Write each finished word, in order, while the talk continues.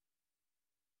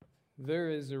There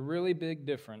is a really big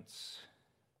difference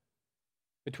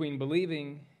between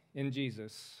believing in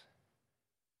Jesus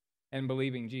and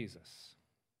believing Jesus.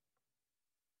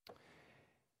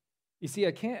 You see,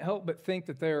 I can't help but think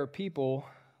that there are people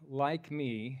like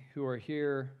me who are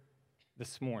here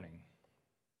this morning.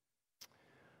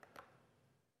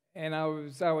 And I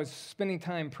was spending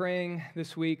time praying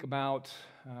this week about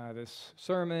this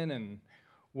sermon and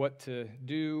what to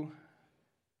do.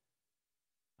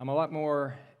 I'm a lot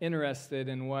more interested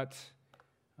in what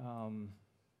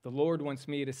the Lord wants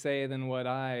me to say than what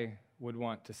I would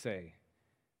want to say.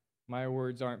 My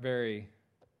words aren't very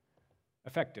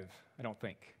effective, I don't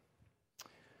think.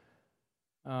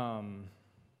 And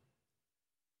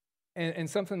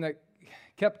something that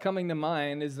kept coming to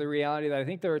mind is the reality that I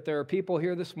think there are people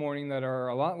here this morning that are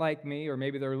a lot like me, or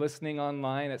maybe they're listening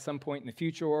online at some point in the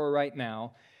future or right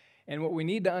now. And what we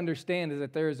need to understand is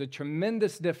that there is a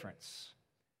tremendous difference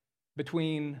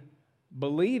between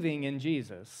believing in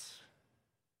Jesus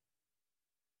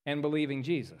and believing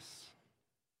Jesus.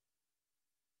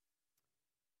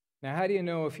 Now, how do you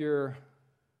know if you're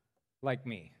like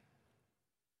me?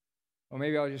 Well,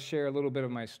 maybe I'll just share a little bit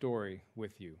of my story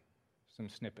with you, some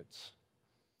snippets.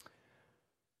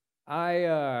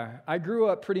 I grew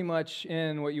up pretty much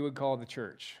in what you would call the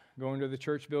church, going to the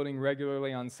church building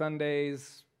regularly on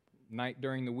Sundays, night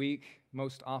during the week,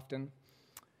 most often.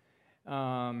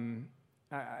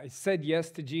 I said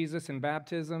yes to Jesus in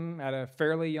baptism at a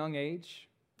fairly young age.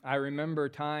 I remember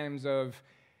times of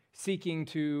seeking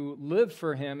to live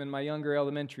for him in my younger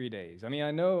elementary days. I mean,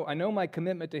 I know my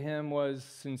commitment to him was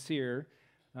sincere,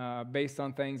 based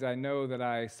on things I know that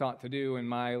I sought to do in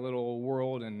my little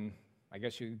world, and I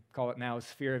guess you'd call it now a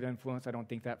sphere of influence. I don't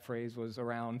think that phrase was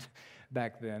around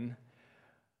back then.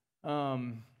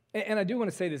 And I do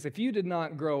want to say this: if you did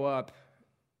not grow up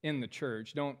in the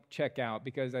church, don't check out,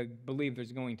 because I believe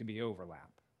there's going to be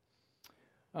overlap.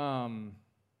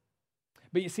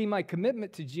 But you see, my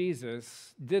commitment to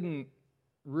Jesus didn't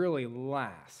really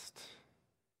last.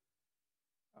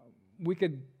 We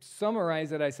could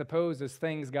summarize it, I suppose, as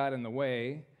things got in the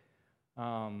way.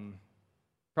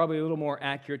 Probably a little more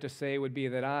accurate to say would be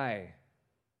that I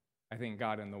think,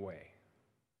 got in the way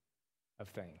of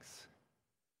things.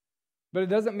 But it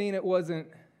doesn't mean it wasn't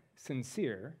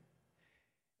sincere.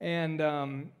 And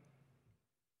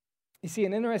you see,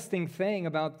 an interesting thing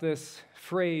about this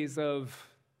phrase of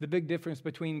the big difference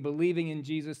between believing in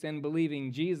Jesus and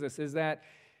believing Jesus is that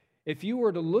if you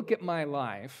were to look at my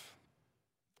life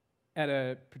at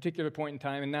a particular point in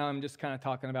time, and now I'm just kind of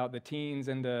talking about the teens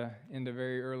into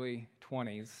very early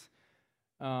 20s,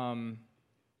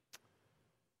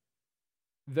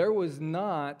 there was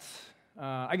not,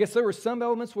 I guess there were some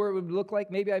elements where it would look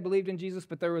like maybe I believed in Jesus,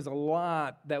 but there was a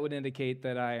lot that would indicate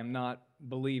that I am not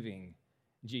believing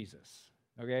Jesus,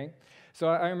 okay? So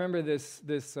I remember this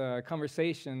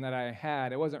conversation that I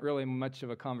had. It wasn't really much of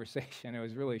a conversation. It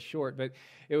was really short, but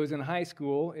it was in high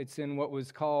school. It's in what was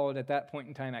called at that point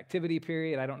in time activity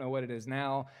period. I don't know what it is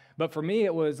now. But for me,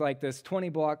 it was like this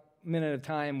 20-block minute of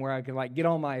time where I could like get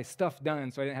all my stuff done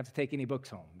so I didn't have to take any books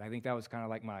home. I think that was kind of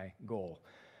like my goal.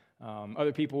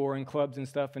 Other people were in clubs and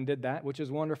stuff and did that, which is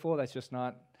wonderful. That's just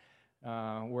not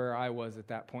where I was at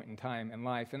that point in time in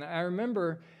life. And I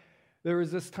remember there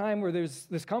was this time where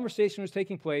this conversation was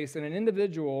taking place, and an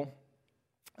individual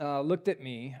looked at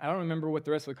me. I don't remember what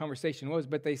the rest of the conversation was,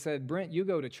 but they said, "Brent, you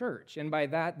go to church." And by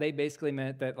that, they basically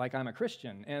meant that, like, I'm a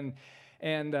Christian.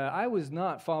 And I was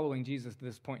not following Jesus at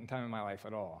this point in time in my life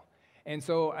at all. And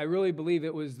so I really believe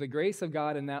it was the grace of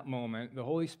God in that moment, the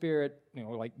Holy Spirit,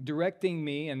 like directing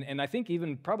me, and I think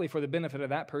even probably for the benefit of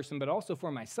that person, but also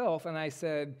for myself. And I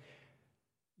said,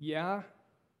 yeah,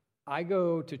 I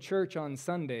go to church on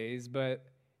Sundays, but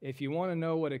if you want to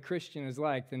know what a Christian is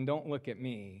like, then don't look at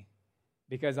me,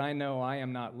 because I know I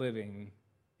am not living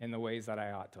in the ways that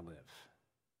I ought to live.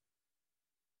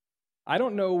 I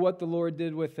don't know what the Lord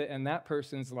did with it in that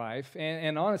person's life,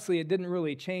 and honestly, it didn't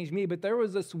really change me, but there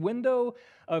was this window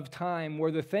of time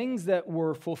where the things that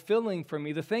were fulfilling for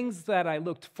me, the things that I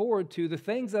looked forward to, the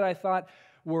things that I thought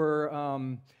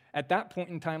were at that point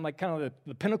in time, like kind of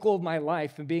the pinnacle of my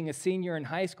life and being a senior in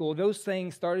high school, those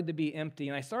things started to be empty.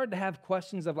 And I started to have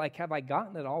questions of like, have I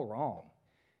gotten it all wrong?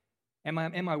 Am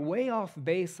I way off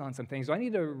base on some things? Do I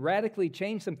need to radically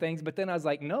change some things? But then I was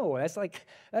like, no, that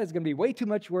is going to be way too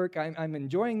much work. I'm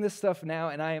enjoying this stuff now,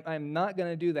 and I'm not going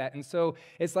to do that. And so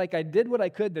it's like I did what I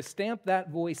could to stamp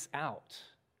that voice out.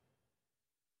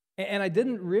 And I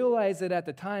didn't realize it at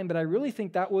the time, but I really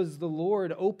think that was the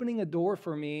Lord opening a door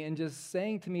for me and just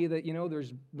saying to me that,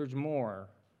 there's more.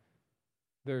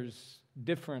 There's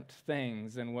different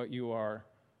things than what you are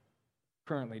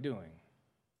currently doing.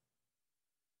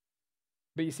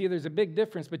 But you see, there's a big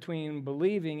difference between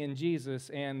believing in Jesus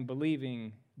and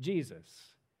believing Jesus.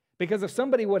 Because if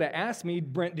somebody would have asked me,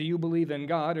 Brent, do you believe in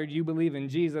God or do you believe in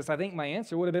Jesus? I think my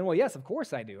answer would have been, well, yes, of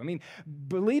course I do. I mean,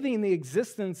 believing in the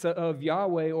existence of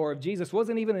Yahweh or of Jesus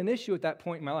wasn't even an issue at that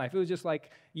point in my life. It was just like,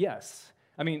 yes.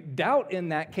 I mean, doubt in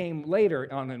that came later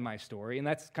on in my story, and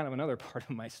that's kind of another part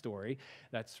of my story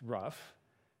that's rough.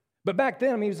 But back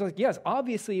then, I mean, it was like, yes,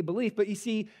 obviously a belief, but you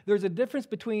see, there's a difference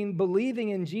between believing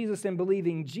in Jesus and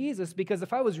believing Jesus, because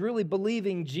if I was really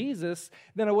believing Jesus,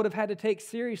 then I would have had to take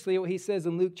seriously what he says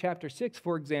in Luke chapter 6,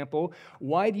 for example,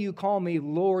 why do you call me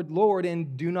Lord, Lord,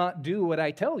 and do not do what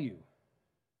I tell you?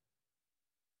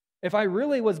 If I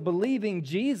really was believing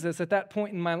Jesus at that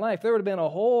point in my life, there would have been a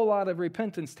whole lot of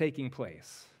repentance taking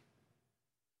place.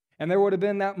 And there would have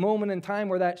been that moment in time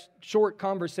where that short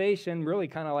conversation, really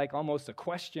kind of like almost a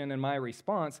question in my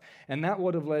response, and that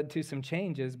would have led to some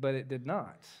changes, but it did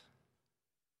not.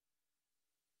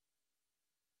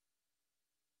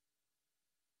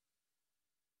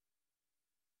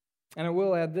 And I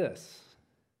will add this.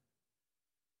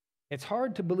 It's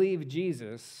hard to believe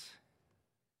Jesus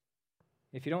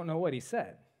if you don't know what he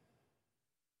said,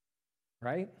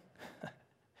 right?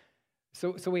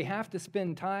 So we have to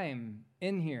spend time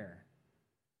in here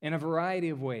in a variety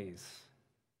of ways.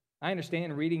 I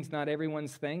understand reading's not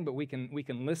everyone's thing, but we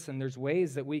can listen. There's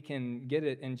ways that we can get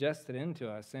it ingested into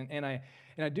us. And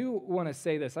I do want to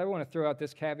say this. I want to throw out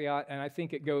this caveat, and I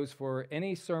think it goes for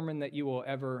any sermon that you will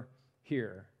ever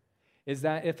hear, is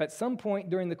that if at some point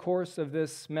during the course of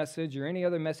this message or any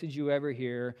other message you ever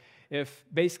hear, if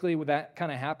basically that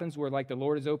kind of happens where like the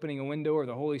Lord is opening a window or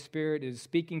the Holy Spirit is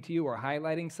speaking to you or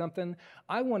highlighting something,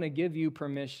 I want to give you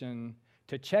permission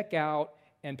to check out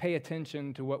and pay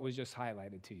attention to what was just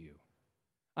highlighted to you.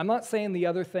 I'm not saying the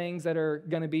other things that are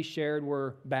going to be shared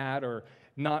were bad or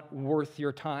not worth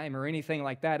your time or anything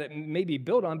like that. It may be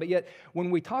built on, but yet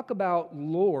when we talk about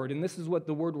Lord, and this is what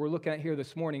the word we're looking at here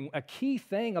this morning, a key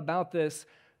thing about this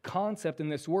concept in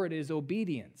this word is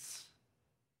obedience.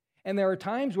 And there are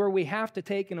times where we have to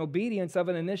take an obedience of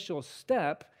an initial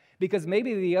step because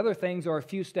maybe the other things are a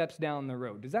few steps down the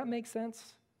road. Does that make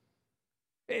sense?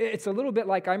 It's a little bit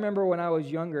like I remember when I was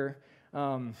younger,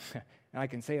 and I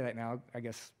can say that now, I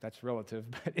guess that's relative.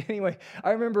 But anyway,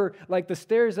 I remember like the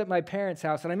stairs at my parents'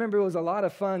 house, and I remember it was a lot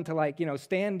of fun to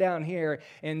stand down here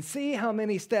and see how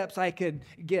many steps I could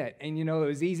get. And it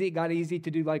was easy, it got easy to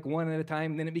do like one at a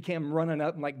time, then it became running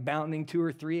up and like bounding 2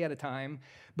 or 3 at a time.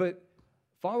 But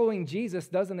following Jesus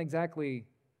doesn't exactly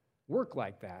work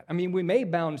like that. I mean, we may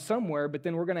bound somewhere, but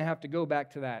then we're going to have to go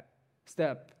back to that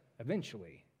step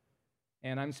eventually.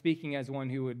 And I'm speaking as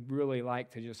one who would really like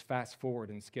to just fast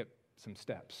forward and skip some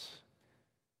steps.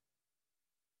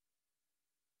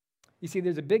 You see,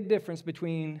 there's a big difference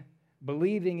between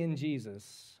believing in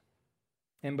Jesus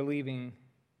and believing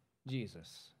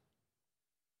Jesus.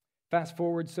 Fast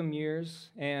forward some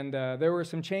years, and there were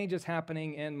some changes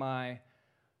happening in my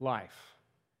life.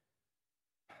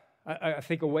 I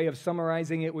think a way of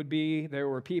summarizing it would be there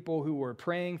were people who were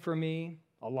praying for me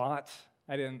a lot.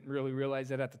 I didn't really realize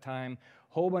it at the time.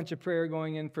 Whole bunch of prayer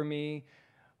going in for me.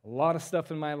 A lot of stuff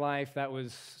in my life that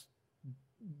was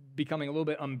becoming a little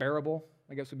bit unbearable,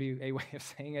 I guess would be a way of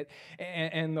saying it.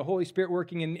 And the Holy Spirit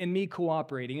working and me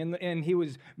cooperating. And he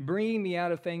was bringing me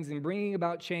out of things and bringing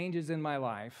about changes in my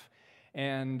life.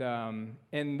 And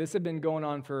this had been going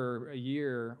on for a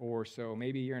year or so,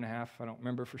 maybe a year and a half. I don't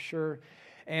remember for sure.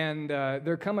 And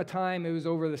there come a time, it was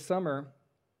over the summer,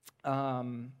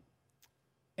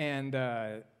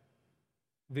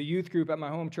 the youth group at my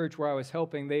home church where I was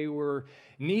helping, they were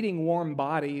needing warm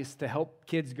bodies to help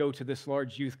kids go to this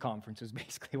large youth conference is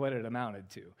basically what it amounted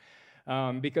to.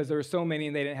 Because there were so many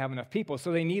and they didn't have enough people.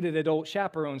 So they needed adult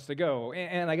chaperones to go.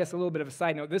 And I guess a little bit of a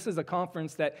side note, this is a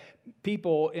conference that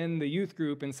people in the youth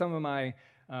group and some of my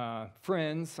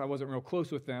friends, I wasn't real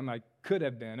close with them, I could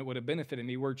have been, it would have benefited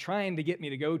me, were trying to get me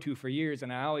to go to for years,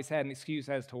 and I always had an excuse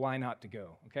as to why not to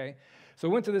go, okay? So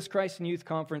I went to this Christ and Youth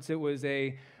Conference. It was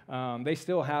they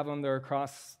still have them, they're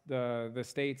across the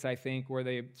states, I think,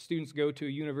 where students go to a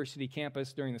university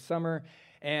campus during the summer,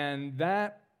 and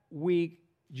that week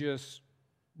just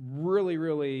really,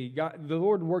 really the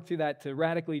Lord worked through that to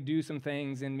radically do some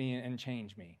things in me and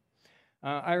change me.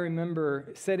 I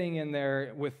remember sitting in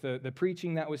there with the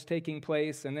preaching that was taking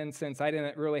place, and then since I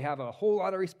didn't really have a whole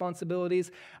lot of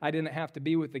responsibilities, I didn't have to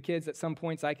be with the kids. At some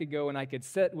points, I could go and I could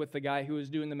sit with the guy who was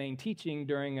doing the main teaching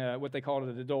during what they called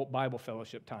an adult Bible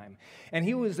fellowship time. And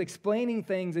he was explaining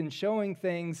things and showing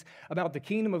things about the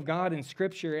kingdom of God in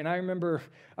Scripture, and I remember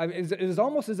it was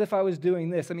almost as if I was doing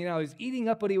this. I mean, I was eating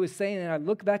up what he was saying, and I'd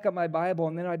look back at my Bible,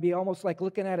 and then I'd be almost like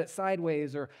looking at it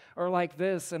sideways or like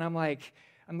this, and I'm like,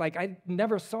 I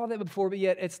never saw that before, but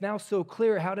yet it's now so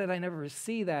clear. How did I never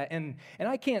see that? And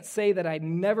I can't say that I'd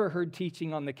never heard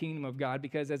teaching on the kingdom of God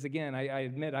because, as again, I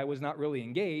admit I was not really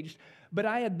engaged, but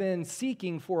I had been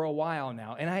seeking for a while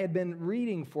now, and I had been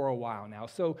reading for a while now.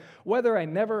 So whether I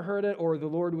never heard it or the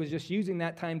Lord was just using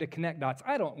that time to connect dots,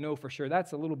 I don't know for sure.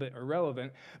 That's a little bit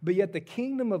irrelevant. But yet the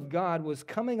kingdom of God was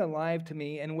coming alive to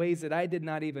me in ways that I did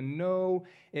not even know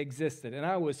existed. And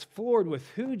I was floored with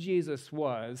who Jesus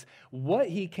was, what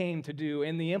he came to do,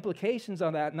 and the implications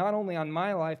of that, not only on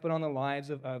my life, but on the lives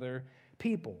of other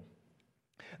people.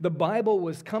 The Bible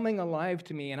was coming alive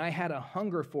to me, and I had a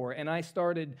hunger for it, and I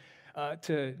started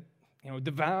to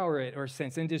devour it, or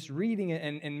sense, and just reading it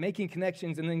and making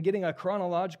connections, and then getting a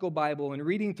chronological Bible and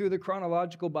reading through the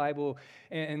chronological Bible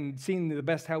and seeing the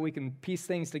best how we can piece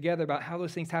things together about how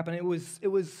those things happen. It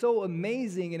was so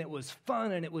amazing, and it was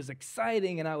fun, and it was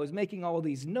exciting, and I was making all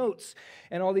these notes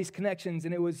and all these connections,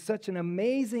 and it was such an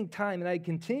amazing time, and I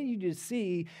continued to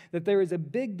see that there is a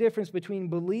big difference between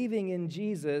believing in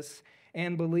Jesus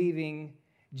and believing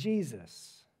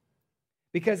Jesus.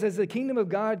 Because as the kingdom of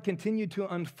God continued to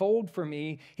unfold for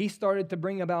me, he started to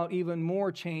bring about even more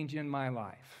change in my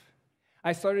life.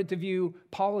 I started to view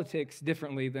politics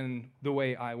differently than the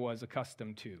way I was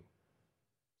accustomed to.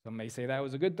 Some may say that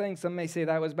was a good thing. Some may say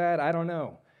that was bad. I don't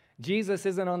know. Jesus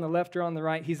isn't on the left or on the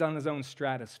right. He's on his own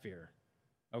stratosphere,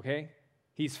 okay?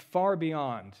 He's far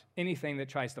beyond anything that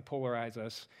tries to polarize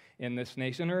us in this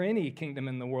nation or any kingdom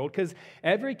in the world, because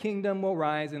every kingdom will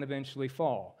rise and eventually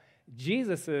fall.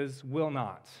 Jesus's will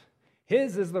not.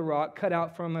 His is the rock cut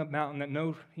out from a mountain that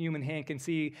no human hand can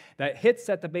see, that hits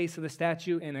at the base of the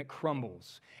statue and it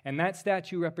crumbles. And that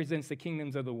statue represents the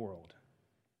kingdoms of the world.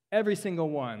 Every single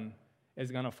one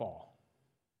is going to fall.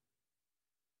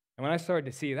 And when I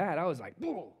started to see that, I was like,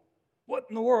 whoa, what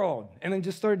in the world? And then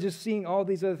just started seeing all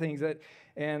these other things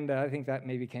and I think that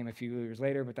maybe came a few years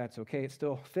later, but that's okay. It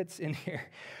still fits in here.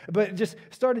 But just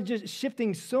started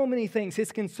shifting so many things.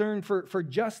 His concern for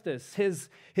justice, his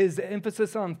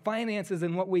emphasis on finances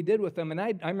and what we did with them. And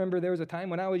I remember there was a time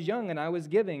when I was young and I was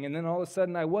giving, and then all of a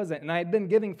sudden I wasn't. And I had been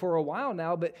giving for a while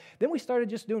now, but then we started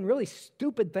just doing really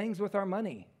stupid things with our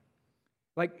money.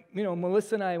 Like,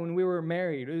 Melissa and I, when we were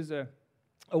married, it was a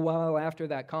while after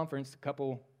that conference, a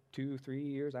couple, 2, 3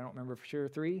 years, I don't remember for sure,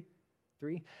 three.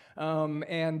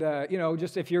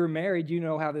 Just if you're married, you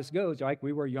know how this goes. Like,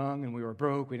 we were young and we were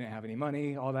broke, we didn't have any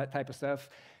money, all that type of stuff.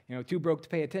 Too broke to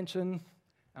pay attention.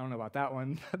 I don't know about that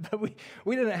one, but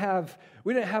we didn't have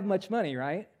much money,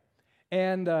 right?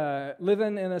 And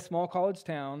living in a small college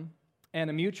town,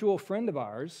 and a mutual friend of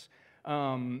ours,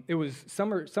 it was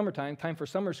summertime, time for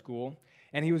summer school,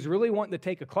 and he was really wanting to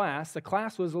take a class. The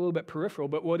class was a little bit peripheral,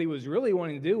 but what he was really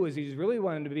wanting to do was he was really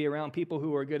wanting to be around people who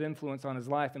were a good influence on his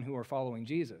life and who were following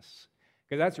Jesus,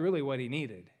 because that's really what he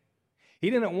needed.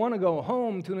 He didn't want to go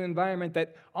home to an environment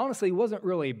that honestly wasn't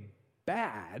really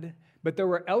bad, but there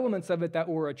were elements of it that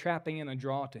were a trapping and a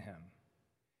draw to him.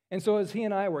 And so as he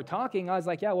and I were talking, I was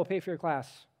like, yeah, we'll pay for your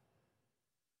class.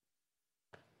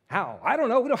 How? I don't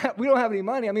know. We don't have any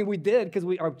money. I mean, we did because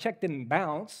our check didn't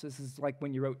bounce. This is like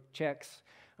when you wrote checks.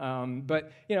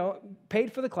 But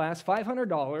paid for the class,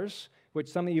 $500, which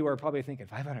some of you are probably thinking,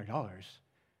 $500?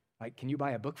 Like, can you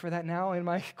buy a book for that now in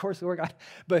my coursework?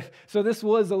 But so this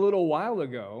was a little while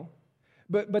ago.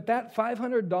 But that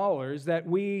 $500 that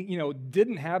we,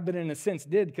 didn't have, but in a sense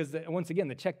did, because once again,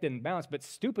 the check didn't bounce, but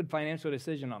stupid financial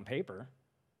decision on paper,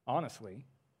 honestly,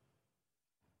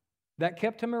 that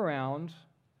kept him around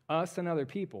us and other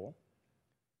people,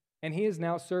 and he is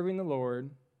now serving the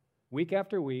Lord week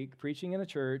after week, preaching in a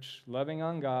church, loving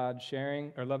on God,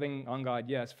 loving on God,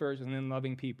 yes, first, and then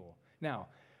loving people. Now,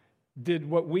 did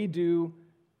what we do,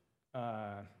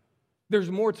 there's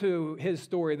more to his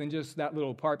story than just that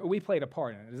little part, but we played a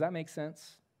part in it. Does that make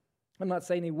sense? I'm not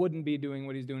saying he wouldn't be doing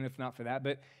what he's doing if not for that,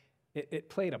 but it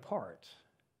played a part.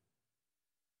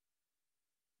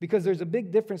 Because there's a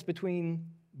big difference between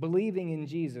believing in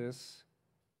Jesus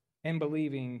and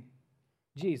believing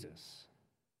Jesus.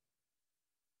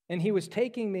 And he was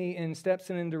taking me in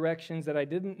steps and in directions that I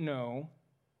didn't know,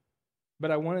 but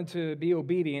I wanted to be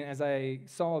obedient as I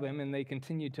saw them, and they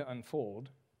continued to unfold.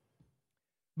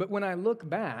 But when I look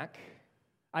back,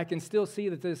 I can still see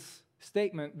that this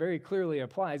statement very clearly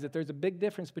applies, that there's a big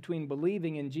difference between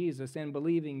believing in Jesus and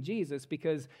believing Jesus,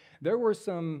 because there were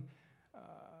some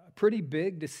pretty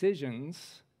big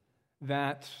decisions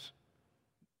that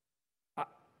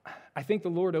I think the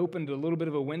Lord opened a little bit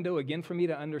of a window again for me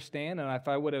to understand, and if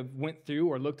I would have went through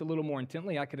or looked a little more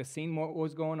intently, I could have seen what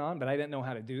was going on, but I didn't know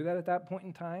how to do that at that point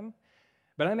in time.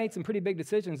 But I made some pretty big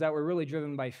decisions that were really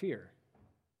driven by fear.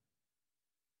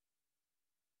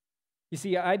 You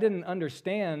see, I didn't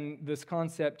understand this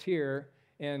concept here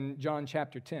in John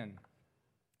chapter 10.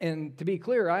 And to be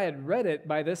clear, I had read it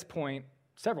by this point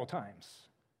several times,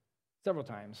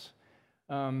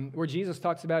 where Jesus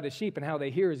talks about his sheep and how they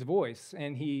hear his voice,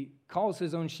 and he calls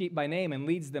his own sheep by name and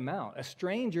leads them out. A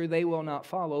stranger they will not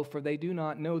follow, for they do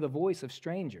not know the voice of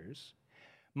strangers.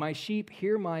 My sheep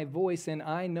hear my voice, and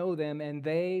I know them, and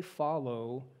they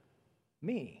follow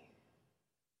me.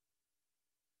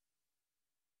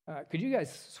 Could you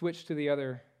guys switch to the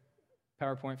other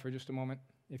PowerPoint for just a moment,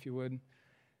 if you would?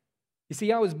 You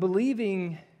see, I was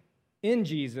believing in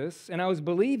Jesus, and I was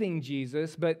believing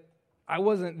Jesus, but I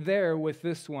wasn't there with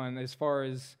this one as far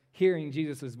as hearing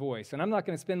Jesus' voice. And I'm not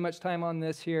going to spend much time on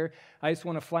this here. I just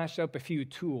want to flash up a few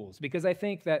tools, because I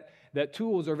think that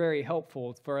tools are very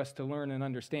helpful for us to learn and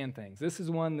understand things. This is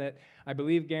one that I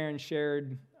believe Garen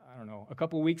shared, a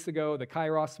couple weeks ago, the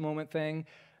Kairos moment thing.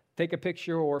 Take a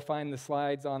picture or find the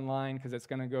slides online, because it's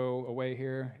going to go away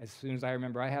here as soon as I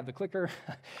remember I have the clicker.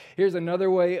 Here's another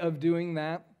way of doing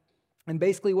that. And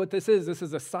basically what this is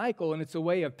a cycle, and it's a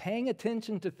way of paying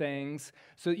attention to things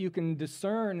so that you can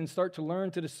discern and start to learn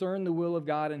to discern the will of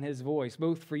God and his voice,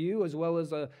 both for you as well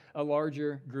as a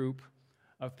larger group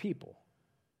of people.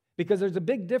 Because there's a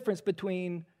big difference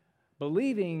between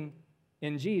believing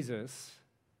in Jesus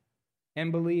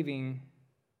and believing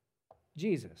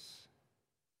Jesus.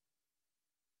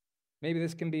 Maybe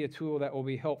this can be a tool that will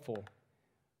be helpful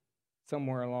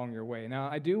somewhere along your way. Now,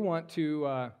 I do want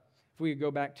to, if we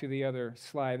go back to the other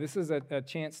slide, this is a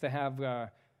chance to have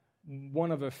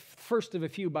one of the first of a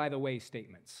few by-the-way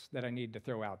statements that I need to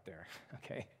throw out there,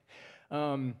 okay?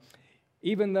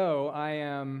 Even though I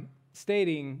am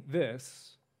stating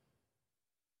this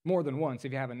more than once,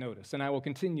 if you haven't noticed, and I will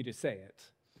continue to say it,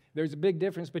 there's a big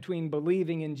difference between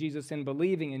believing in Jesus and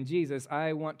believing in Jesus.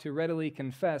 I want to readily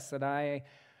confess that I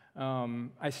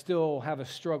still have a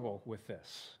struggle with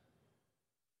this.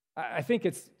 I think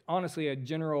it's honestly a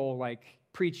general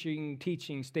preaching,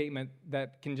 teaching statement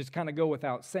that can just kind of go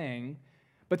without saying,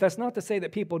 but that's not to say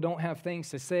that people don't have things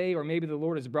to say, or maybe the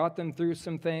Lord has brought them through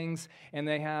some things and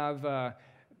they have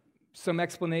some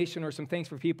explanation or some things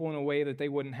for people in a way that they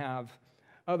wouldn't have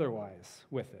otherwise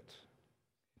with it.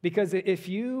 Because if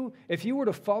you were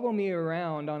to follow me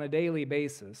around on a daily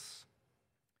basis,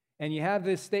 and you have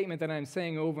this statement that I'm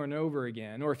saying over and over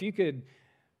again, or if you could,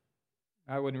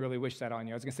 I wouldn't really wish that on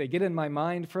you. I was going to say, get in my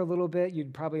mind for a little bit.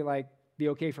 You'd probably be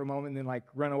okay for a moment and then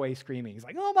run away screaming. He's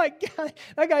like, oh my God,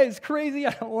 that guy is crazy.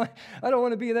 I don't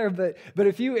want to be there. But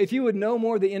if you would know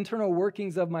more the internal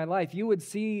workings of my life, you would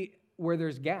see where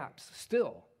there's gaps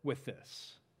still with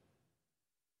this.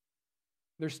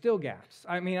 There's still gaps.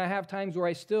 I mean, I have times where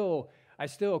I still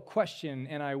question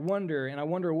and I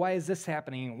wonder why is this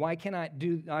happening? Why can't I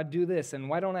do this? And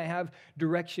why don't I have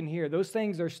direction here? Those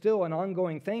things are still an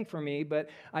ongoing thing for me,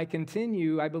 but I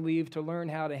continue, I believe, to learn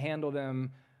how to handle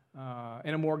them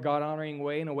in a more God-honoring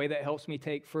way, in a way that helps me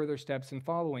take further steps in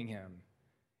following him.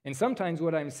 And sometimes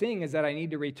what I'm seeing is that I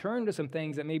need to return to some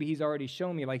things that maybe he's already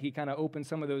shown me, like he kind of opened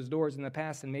some of those doors in the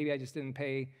past, and maybe I just didn't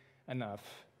pay enough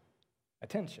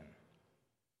attention.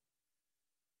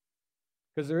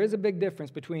 Because there is a big difference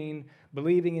between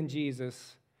believing in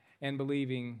Jesus and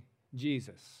believing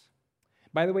Jesus.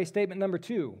 By the way, statement number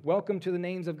 2, welcome to the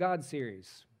Names of God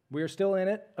series. We are still in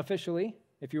it officially,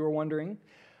 if you were wondering.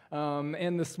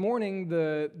 And this morning,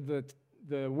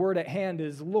 the word at hand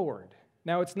is Lord.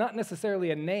 Now, it's not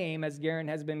necessarily a name, as Garen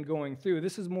has been going through.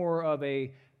 This is more of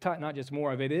not just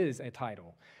more of, it is a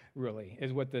title, really,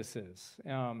 is what this is.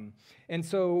 And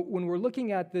so when we're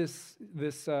looking at this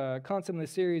concept in the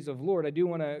series of Lord, I do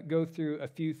want to go through a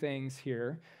few things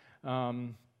here.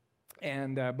 And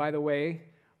by the way,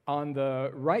 on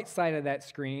the right side of that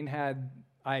screen, had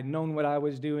I known what I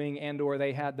was doing and or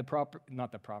they had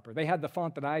they had the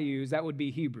font that I use, that would be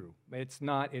Hebrew. It's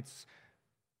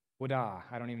Wadah.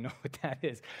 I don't even know what that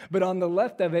is. But on the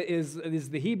left of it is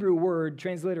the Hebrew word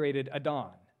transliterated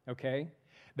Adon, okay?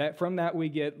 From that we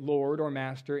get Lord or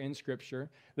Master in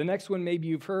Scripture. The next one maybe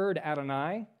you've heard,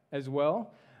 Adonai, as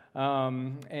well.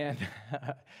 And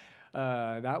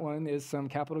that one is some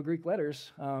capital Greek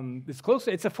letters. It's close.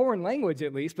 It's a foreign language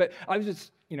at least, but I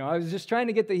was just trying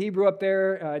to get the Hebrew up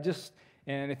there, just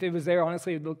And if it was there,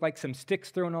 honestly, it looked like some sticks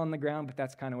thrown on the ground, but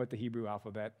that's kind of what the Hebrew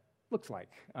alphabet looks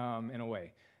like in a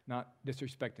way. Not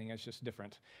disrespecting, it's just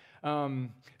different.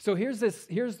 So here's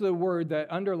the word that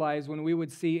underlies when we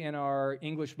would see in our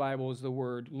English Bibles the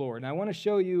word Lord. And I want to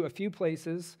show you a few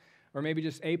places, or maybe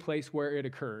just a place where it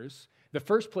occurs. The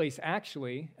first place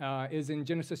actually is in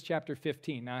Genesis chapter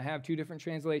 15. Now I have two different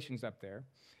translations up there.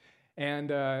 And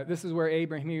this is where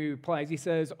Abraham replies. He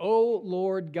says, "O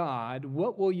Lord God,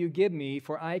 what will you give me,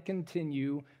 for I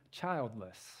continue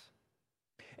childless?"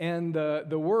 And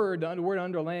the word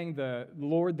underlaying the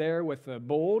Lord there with the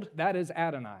bold, that is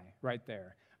Adonai right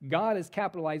there. God is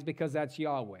capitalized because that's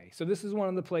Yahweh. So this is one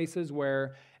of the places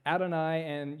where Adonai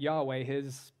and Yahweh,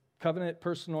 his covenant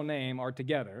personal name, are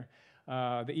together.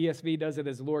 The ESV does it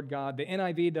as Lord God. The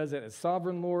NIV does it as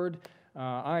Sovereign Lord.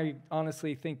 I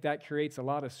honestly think that creates a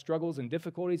lot of struggles and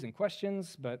difficulties and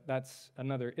questions, but that's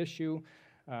another issue.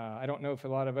 I don't know if a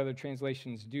lot of other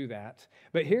translations do that.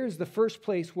 But here's the first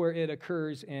place where it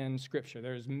occurs in Scripture.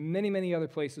 There's many, many other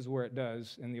places where it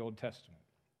does in the Old Testament.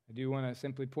 I do want to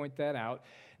simply point that out.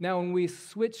 Now, when we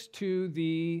switch to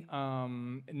the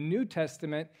New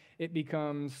Testament, it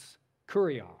becomes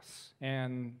kurios.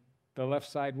 And the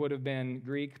left side would have been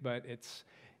Greek, but it's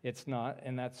not,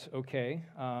 and that's okay.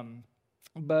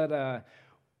 But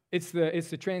it's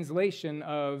the translation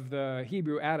of the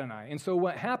Hebrew Adonai. And so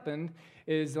what happened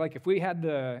is, like, if we had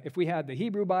the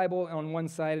Hebrew Bible on one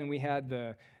side and we had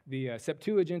the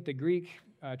Septuagint, the Greek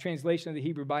translation of the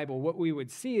Hebrew Bible, what we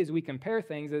would see as we compare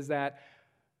things is that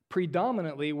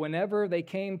predominantly, whenever they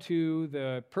came to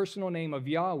the personal name of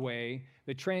Yahweh,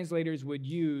 the translators would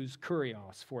use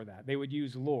kurios for that. They would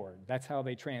use Lord. That's how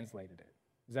they translated it.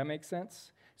 Does that make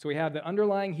sense? So we have the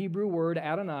underlying Hebrew word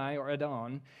Adonai or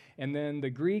Adon, and then the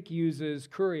Greek uses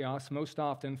kurios most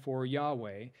often for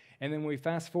Yahweh. And then we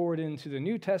fast forward into the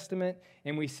New Testament,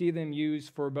 and we see them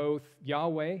used for both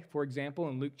Yahweh, for example,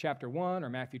 in Luke chapter 1 or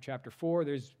Matthew chapter 4.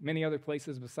 There's many other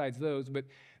places besides those, but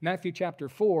Matthew chapter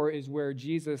 4 is where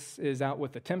Jesus is out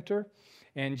with the tempter,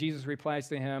 and Jesus replies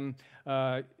to him,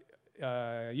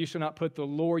 "You shall not put the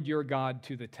Lord your God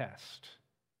to the test."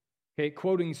 Okay,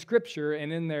 quoting Scripture,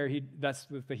 and in there, that's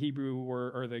with the Hebrew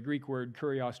word, or the Greek word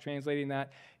kurios, translating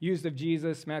that. Used of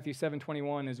Jesus, Matthew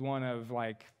 7:21 is one of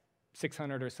like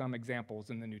 600 or some examples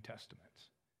in the New Testament.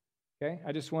 Okay,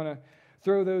 I just want to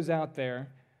throw those out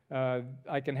there.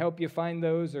 I can help you find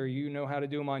those, or you know how to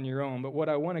do them on your own. But what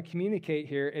I want to communicate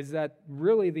here is that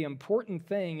really the important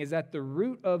thing is that the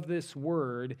root of this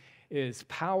word is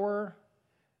power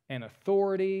and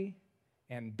authority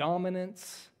and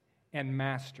dominance and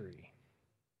mastery.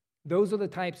 Those are the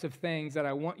types of things that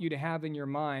I want you to have in your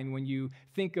mind when you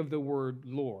think of the word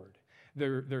Lord.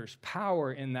 There's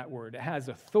power in that word. It has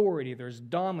authority, there's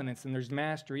dominance, and there's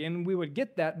mastery. And we would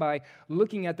get that by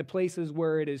looking at the places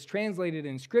where it is translated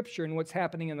in Scripture and what's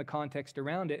happening in the context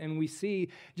around it. And we see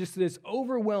just this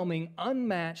overwhelming,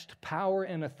 unmatched power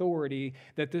and authority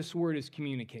that this word is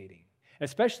communicating,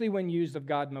 especially when used of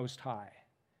God Most High.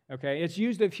 Okay, it's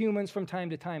used of humans from time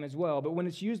to time as well, but when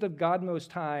it's used of God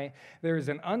Most High, there is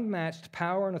an unmatched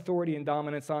power and authority and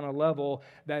dominance on a level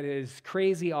that is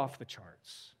crazy off the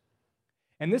charts.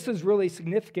 And this is really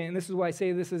significant, and this is why I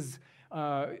say this is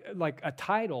like a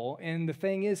title. And the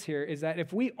thing is here is that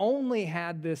if we only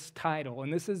had this title,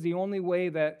 and this is the only way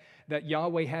that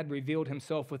Yahweh had revealed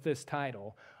himself with this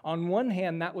title, on one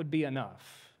hand, that would be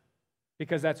enough,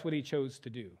 because that's what he chose to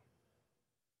do.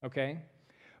 Okay?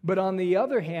 But on the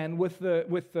other hand, with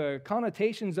the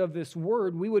connotations of this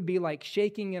word, we would be like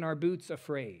shaking in our boots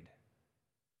afraid,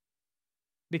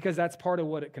 because that's part of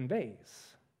what it conveys.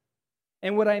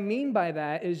 And what I mean by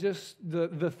that is just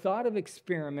the thought of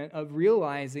experiment of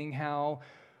realizing how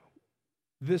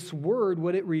this word,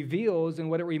 what it reveals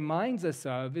and what it reminds us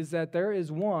of, is that there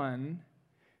is one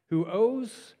who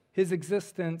owes his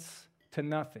existence to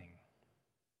nothing,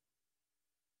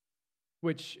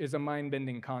 which is a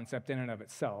mind-bending concept in and of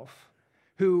itself,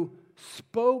 who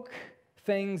spoke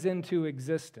things into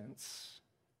existence,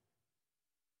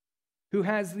 who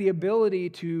has the ability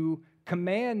to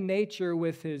command nature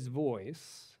with his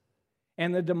voice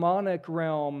and the demonic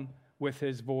realm with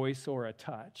his voice or a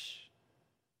touch.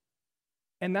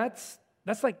 And that's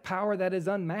like power that is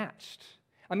unmatched.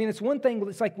 I mean, it's one thing,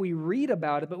 it's like we read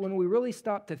about it, but when we really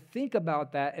stop to think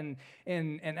about that and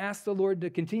ask the Lord to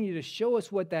continue to show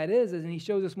us what that is, and he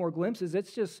shows us more glimpses,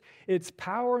 it's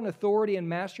power and authority and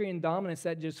mastery and dominance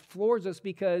that just floors us,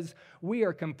 because we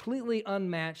are completely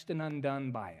unmatched and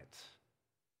undone by it.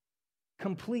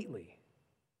 Completely.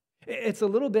 It's a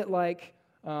little bit like,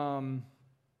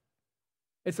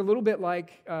 It's a little bit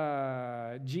like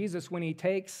Jesus when he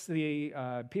takes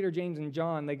the Peter, James, and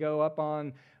John. They go up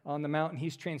on the mountain.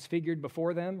 He's transfigured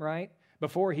before them, right?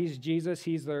 Before he's Jesus,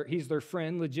 he's their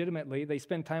friend legitimately. They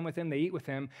spend time with him. They eat with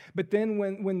him. But then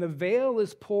when the veil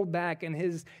is pulled back and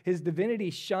his divinity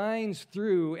shines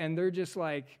through, and they're just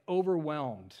like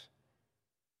overwhelmed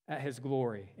at his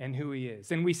glory and who he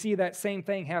is. And we see that same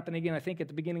thing happen again, I think, at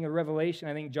the beginning of Revelation.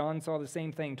 I think John saw the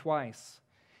same thing twice.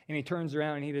 And he turns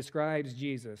around and he describes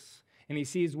Jesus. And he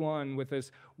sees one with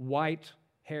this white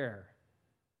hair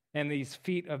and these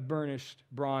feet of burnished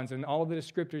bronze and all the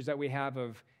descriptors that we have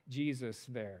of Jesus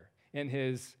there in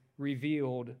his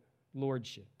revealed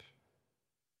lordship.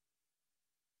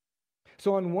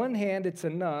 So on one hand, it's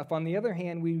enough. On the other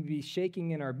hand, we would be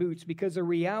shaking in our boots because the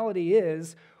reality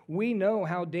is we know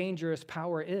how dangerous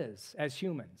power is as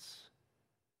humans,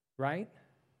 right?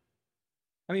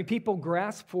 I mean, people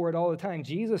grasp for it all the time.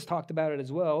 Jesus talked about it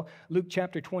as well. Luke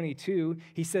chapter 22,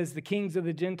 he says, the kings of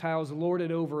the Gentiles lord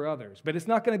it over others. But it's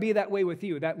not going to be that way with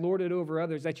you. That lord it over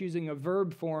others, that's using a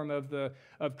verb form of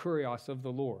kurios, of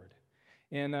the Lord.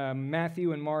 In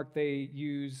Matthew and Mark, they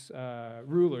use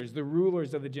rulers. The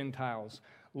rulers of the Gentiles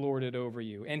lord it over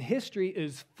you. And history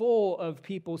is full of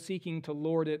people seeking to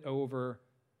lord it over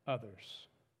others.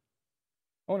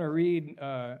 I want to read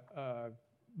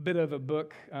bit of a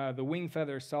book, The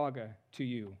Wingfeather Saga, to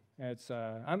you. It's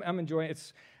I'm enjoying it.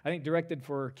 It's, I think, directed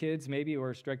for kids maybe,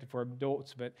 or it's directed for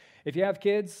adults. But if you have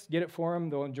kids, get it for them.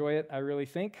 They'll enjoy it, I really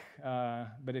think.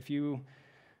 But if you,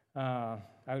 I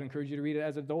would encourage you to read it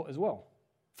as an adult as well.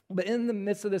 But in the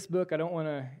midst of this book, I don't want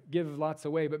to give lots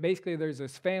away, but basically there's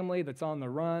this family that's on the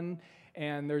run,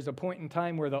 and there's a point in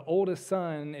time where the oldest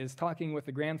son is talking with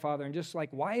the grandfather and just like,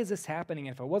 why is this happening?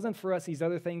 And if it wasn't for us, these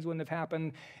other things wouldn't have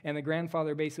happened. And the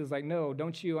grandfather basically is like, no,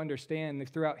 don't you understand that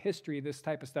throughout history this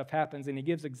type of stuff happens? And he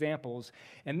gives examples.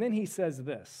 And then he says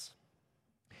this.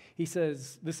 He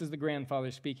says, this is the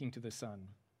grandfather speaking to the son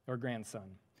or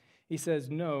grandson. He says,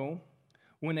 no,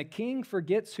 when a king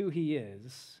forgets who he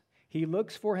is, he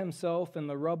looks for himself in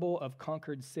the rubble of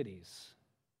conquered cities.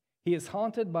 He is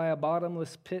haunted by a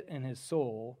bottomless pit in his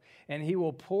soul, and he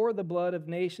will pour the blood of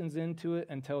nations into it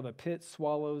until the pit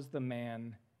swallows the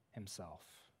man himself.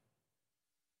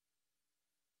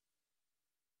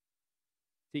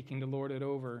 Seeking to lord it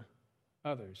over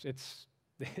others. It's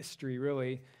the history,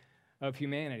 really, of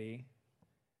humanity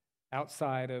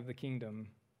outside of the kingdom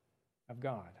of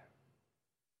God.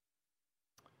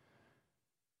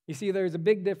 You see, there's a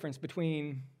big difference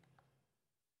between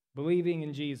believing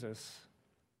in Jesus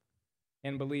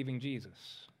and believing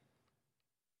Jesus.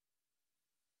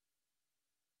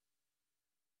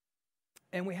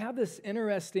 And we have this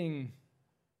interesting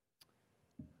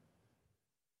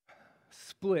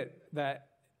split that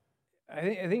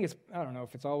I think it's, I don't know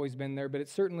if it's always been there, but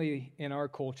it's certainly in our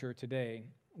culture today,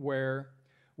 where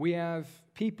we have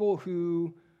people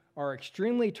who are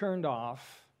extremely turned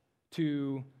off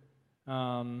to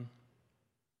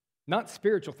not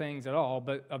spiritual things at all,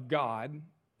 but of God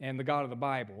and the God of the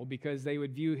Bible, because they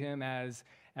would view him as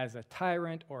a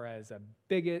tyrant or as a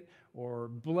bigot or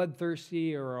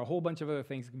bloodthirsty or a whole bunch of other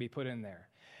things that can be put in there.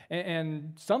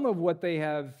 And some of what they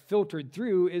have filtered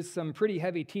through is some pretty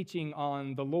heavy teaching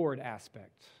on the Lord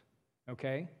aspect,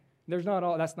 okay? That's not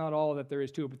all that there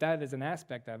is to it, but that is an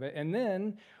aspect of it. And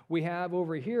then we have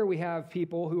over here, we have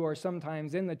people who are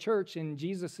sometimes in the church, and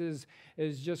Jesus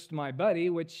is just my buddy,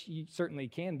 which he certainly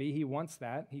can be. He wants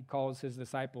that. He calls his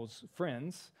disciples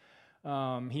friends.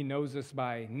 He knows us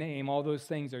by name. All those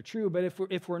things are true. But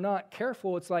if we're not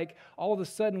careful, it's like all of a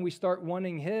sudden we start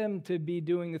wanting him to be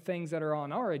doing the things that are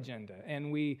on our agenda.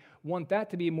 And we want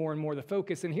that to be more and more the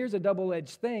focus. And here's a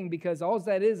double-edged thing, because all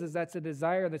that is that's a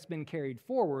desire that's been carried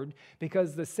forward,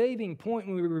 because the saving point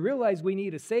when we realize we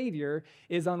need a Savior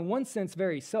is on one sense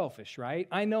very selfish, right?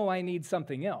 I know I need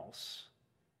something else.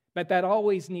 But that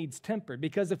always needs tempered,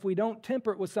 because if we don't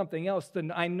temper it with something else,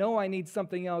 then I know I need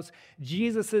something else.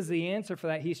 Jesus is the answer for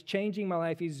that. He's changing my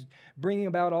life. He's bringing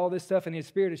about all this stuff, and his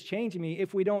Spirit is changing me.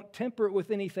 If we don't temper it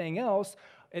with anything else,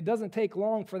 it doesn't take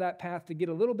long for that path to get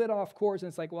a little bit off course, and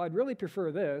it's like, well, I'd really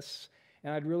prefer this,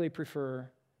 and I'd really prefer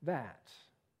that.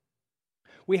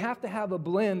 We have to have a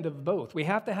blend of both. We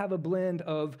have to have a blend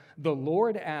of the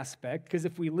Lord aspect, because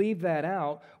if we leave that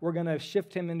out, we're going to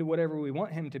shift him into whatever we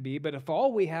want him to be. But if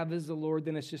all we have is the Lord,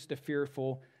 then it's just a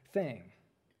fearful thing.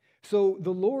 So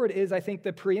the Lord is, I think,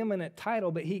 the preeminent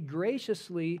title, but he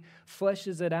graciously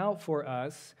fleshes it out for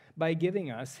us by giving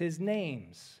us his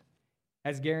names,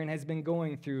 as Garen has been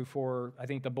going through for, I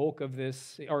think, the bulk of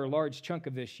this, or a large chunk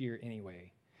of this year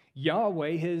anyway.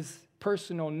 Yahweh, his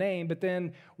personal name, but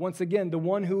then once again, the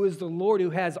one who is the Lord, who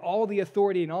has all the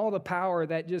authority and all the power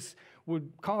that just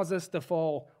would cause us to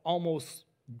fall almost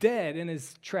dead in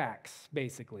his tracks,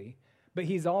 basically. But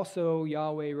he's also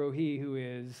Yahweh Rohi, who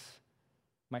is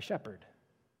my shepherd.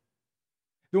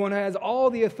 The one who has all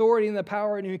the authority and the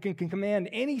power and who can command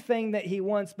anything that he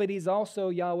wants, but he's also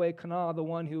Yahweh Kana, the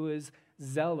one who is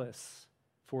zealous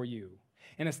for you.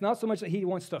 And it's not so much that he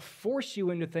wants to force you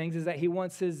into things, as that he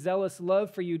wants his zealous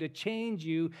love for you to change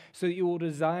you so that you will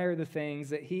desire the things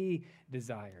that he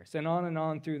desires. And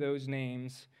on through those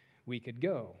names we could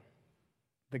go.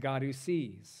 The God who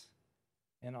sees,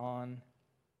 and on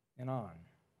and on.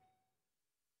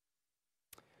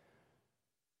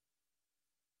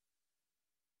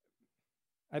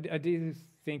 I do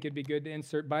think it'd be good to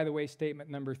insert, by the way, statement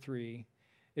number 3,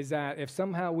 is that if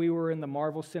somehow we were in the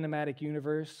Marvel Cinematic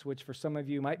Universe, which for some of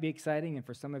you might be exciting, and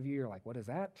for some of you you're like, what is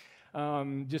that?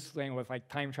 Just saying with like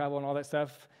time travel and all that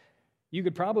stuff, you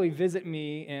could probably visit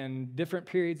me in different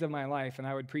periods of my life, and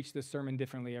I would preach this sermon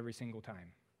differently every single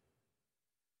time.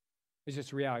 It's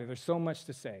just reality. There's so much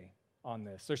to say on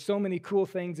this. There's so many cool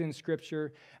things in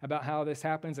Scripture about how this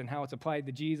happens and how it's applied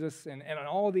to Jesus, and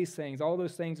all these things. All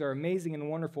those things are amazing and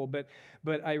wonderful, but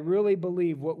I really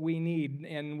believe what we need,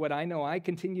 and what I know I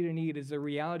continue to need, is the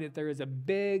reality that there is a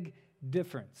big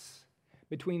difference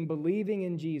between believing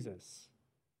in Jesus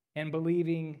and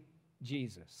believing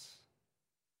Jesus.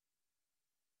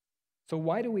 So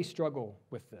why do we struggle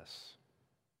with this?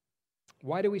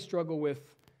 Why do we struggle with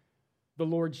the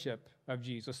lordship of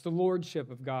Jesus, the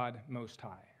lordship of God Most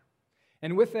High?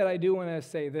 And with that, I do want to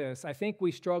say this. I think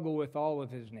we struggle with all of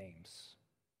his names,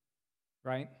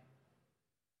 right?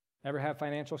 Ever have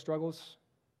financial struggles?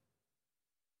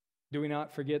 Do we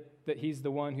not forget that he's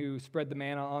the one who spread the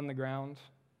manna on the ground?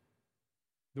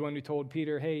 The one who told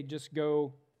Peter, hey, just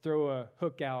go throw a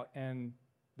hook out, and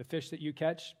the fish that you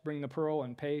catch, bring the pearl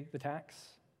and pay the tax?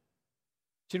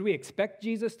 Should we expect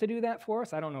Jesus to do that for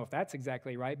us? I don't know if that's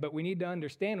exactly right, but we need to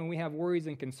understand when we have worries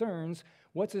and concerns,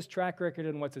 what's his track record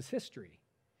and what's his history?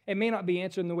 It may not be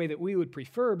answered in the way that we would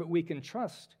prefer, but we can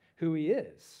trust who he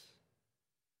is.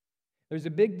 There's a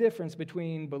big difference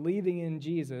between believing in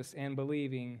Jesus and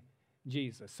believing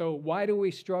Jesus. So why do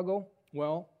we struggle?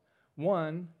 Well,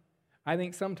 one, I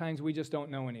think sometimes we just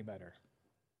don't know any better.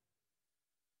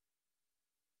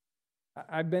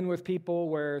 I've been with people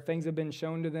where things have been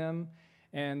shown to them,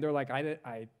 and they're like,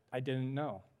 I didn't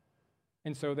know.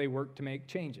 And so they work to make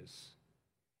changes.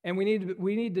 And we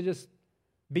need to just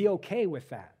be okay with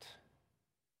that.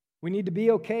 We need to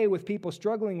be okay with people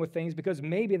struggling with things because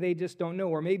maybe they just don't know,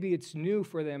 or maybe it's new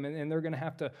for them, and they're going to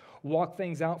have to walk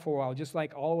things out for a while, just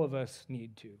like all of us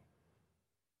need to.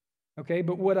 Okay,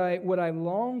 but what I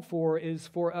long for is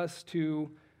for us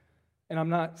to, and I'm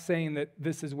not saying that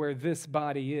this is where this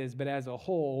body is, but as a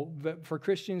whole, for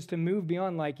Christians to move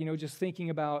beyond just thinking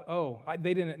about,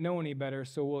 they didn't know any better,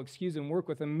 so we'll excuse and work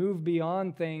with them. Move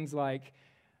beyond things like,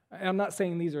 and I'm not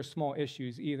saying these are small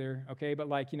issues either, okay, but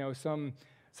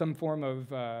some form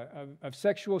of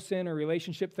sexual sin or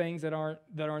relationship things that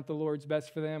aren't the Lord's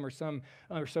best for them, or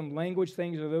some language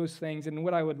things or those things. And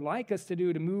what I would like us to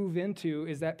do to move into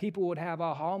is that people would have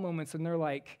aha moments, and they're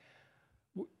like,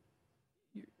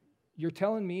 you're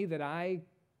telling me that I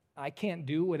can't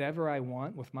do whatever I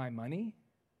want with my money?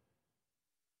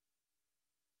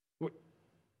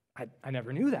 I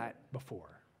never knew that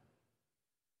before.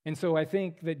 And so I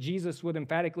think that Jesus would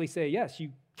emphatically say, yes,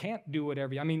 you can't do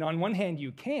whatever. On one hand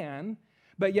you can,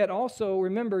 but yet also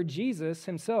remember Jesus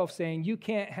himself saying you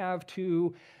can't have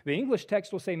two, the English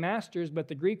text will say masters, but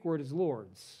the Greek word is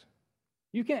lords.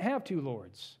 You can't have two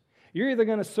lords. You're either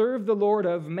going to serve the Lord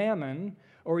of Mammon,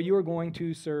 or you're going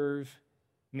to serve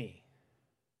me.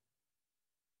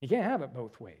 You can't have it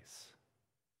both ways.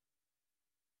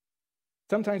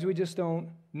 Sometimes we just don't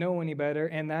know any better,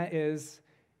 and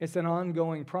it's an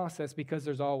ongoing process because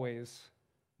there's always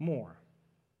more.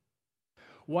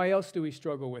 Why else do we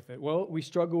struggle with it? Well, we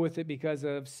struggle with it because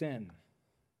of sin.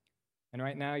 And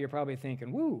right now you're probably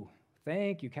thinking, woo,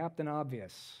 thank you, Captain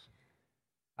Obvious.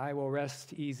 I will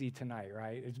rest easy tonight,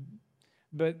 right?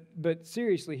 But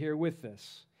seriously here with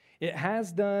this, it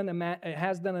has done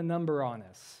a number on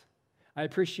us. I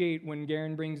appreciate when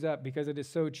Garen brings up, because it is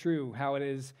so true, how it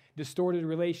has distorted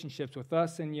relationships with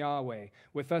us and Yahweh,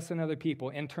 with us and other people,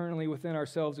 internally within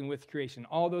ourselves and with creation.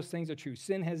 All those things are true.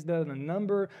 Sin has done a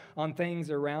number on things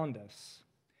around us.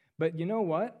 But you know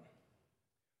what?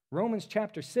 Romans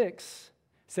chapter 6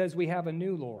 says we have a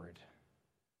new Lord,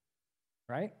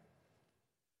 right?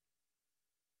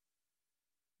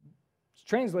 It's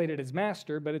translated as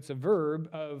master, but it's a verb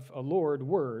of a Lord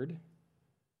word.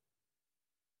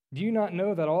 Do you not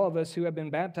know that all of us who have been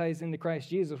baptized into Christ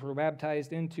Jesus were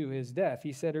baptized into his death?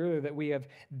 He said earlier that we have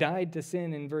died to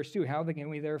sin in verse 2. How can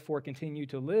we therefore continue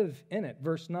to live in it?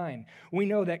 Verse 9, we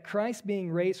know that Christ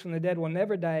being raised from the dead will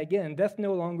never die again. Death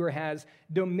no longer has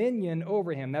dominion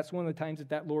over him. That's one of the times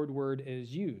that Lord word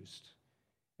is used.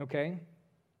 Okay?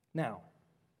 Now,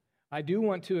 I do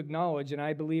want to acknowledge, and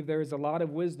I believe there is a lot of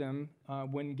wisdom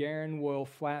when Garen will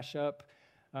flash up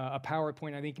a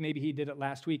PowerPoint. I think maybe he did it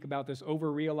last week about this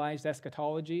over-realized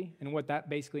eschatology. And what that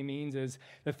basically means is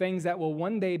the things that will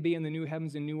one day be in the new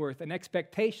heavens and new earth, an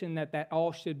expectation that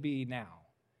all should be now.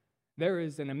 There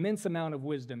is an immense amount of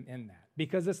wisdom in that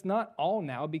because it's not all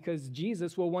now, because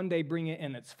Jesus will one day bring it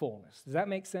in its fullness. Does that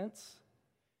make sense?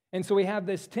 And so we have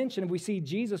this tension. We see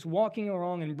Jesus walking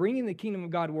along and bringing the kingdom of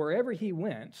God wherever he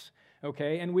went,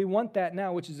 okay? And we want that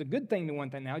now, which is a good thing to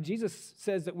want that now. Jesus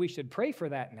says that we should pray for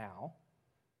that now.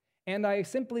 And I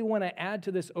simply want to add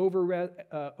to this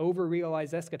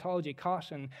over-realized eschatology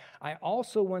caution, I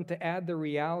also want to add the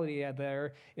reality that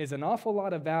there is an awful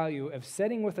lot of value of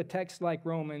sitting with a text like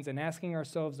Romans and asking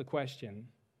ourselves the question,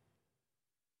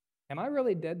 am I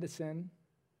really dead to sin?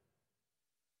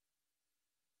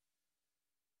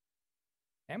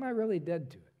 Am I really dead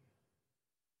to it?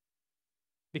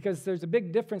 Because there's a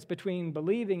big difference between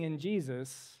believing in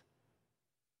Jesus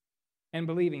and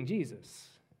believing Jesus.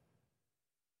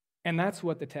 And that's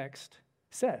what the text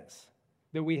says,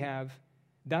 that we have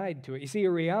died to it. You see, the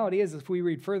reality is, if we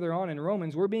read further on in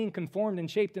Romans, we're being conformed and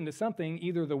shaped into something,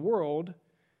 either the world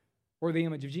or the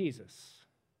image of Jesus.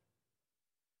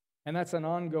 And that's an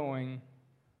ongoing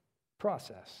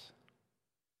process.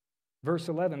 Verse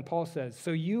 11, Paul says, so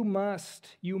you must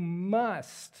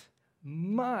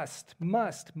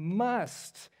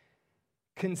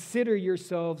consider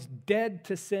yourselves dead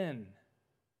to sin.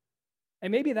 And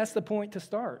maybe that's the point to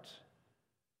start.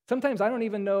 Sometimes I don't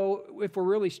even know if we're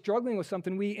really struggling with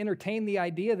something. We entertain the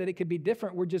idea that it could be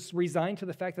different. We're just resigned to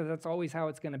the fact that that's always how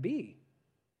it's going to be.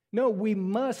 No, we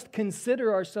must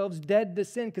consider ourselves dead to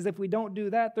sin, because if we don't do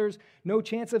that, there's no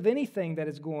chance of anything that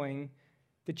is going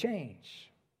to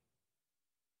change.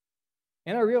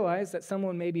 And I realize that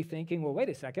someone may be thinking, well, wait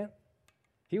a second.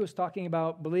 He was talking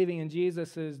about believing in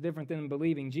Jesus is different than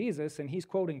believing Jesus, and he's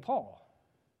quoting Paul.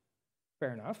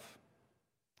 Fair enough.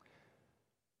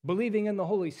 Believing in the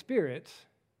Holy Spirit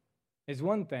is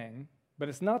one thing, but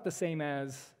it's not the same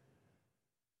as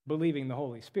believing the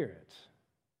Holy Spirit.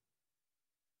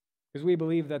 Because we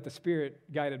believe that the Spirit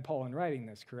guided Paul in writing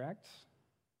this, correct?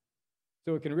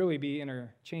 So it can really be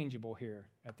interchangeable here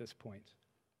at this point.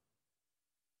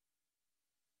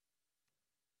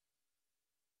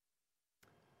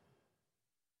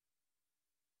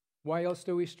 Why else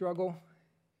do we struggle?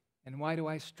 And why do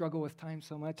I struggle with time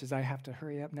so much? As I have to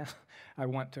hurry up now. I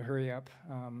want to hurry up,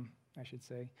 I should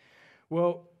say.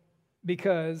 Well,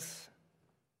 because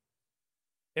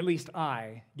at least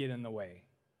I get in the way.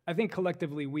 I think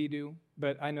collectively we do,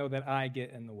 but I know that I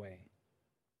get in the way.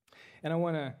 And I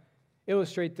want to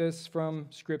illustrate this from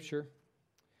Scripture.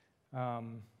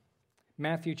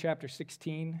 Matthew chapter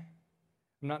 16.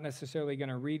 I'm not necessarily going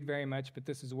to read very much, but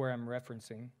this is where I'm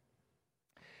referencing.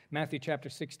 Matthew chapter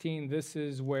 16, this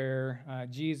is where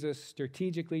Jesus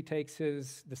strategically takes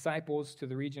his disciples to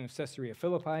the region of Caesarea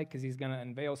Philippi because he's going to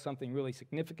unveil something really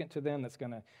significant to them that's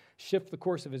going to shift the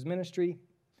course of his ministry.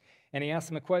 And he asks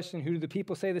them a question, who do the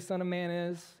people say the Son of Man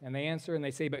is? And they answer, and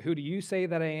they say, but who do you say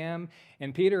that I am?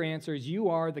 And Peter answers, you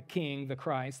are the King, the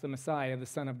Christ, the Messiah, the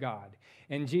Son of God.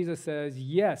 And Jesus says,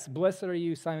 yes, blessed are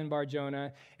you, Simon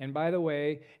Bar-Jonah. And by the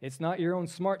way, it's not your own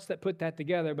smarts that put that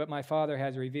together, but my Father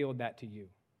has revealed that to you.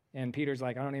 And Peter's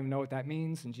like, I don't even know what that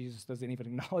means. And Jesus doesn't even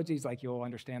acknowledge it. He's like, you'll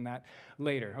understand that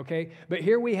later, okay? But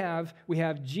here we have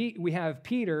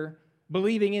Peter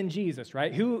believing in Jesus,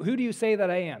 right? Who do you say that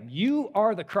I am? You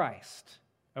are the Christ,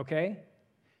 okay?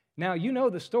 Now, you know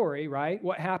the story, right?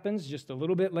 What happens just a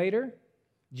little bit later?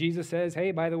 Jesus says,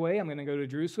 hey, by the way, I'm going to go to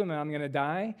Jerusalem and I'm going to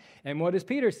die. And what does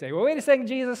Peter say? Well, wait a second,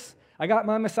 Jesus. I got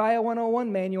my Messiah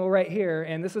 101 manual right here,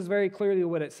 and this is very clearly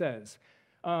what it says.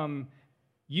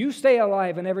 You stay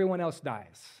alive and everyone else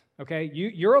dies, okay?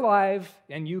 You're alive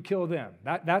and you kill them.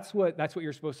 That's what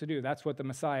you're supposed to do. That's what the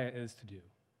Messiah is to do.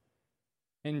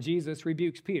 And Jesus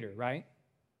rebukes Peter, right?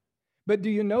 But do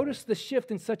you notice the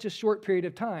shift in such a short period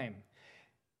of time?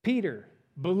 Peter,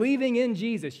 believing in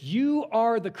Jesus, you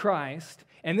are the Christ.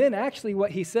 And then actually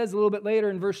what he says a little bit later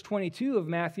in verse 22 of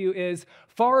Matthew is,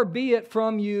 far be it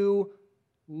from you,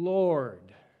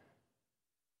 Lord.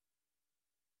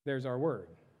 There's our word.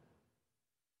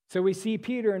 So we see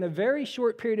Peter in a very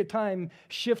short period of time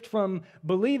shift from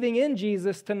believing in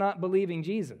Jesus to not believing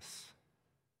Jesus.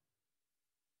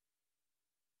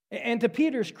 And to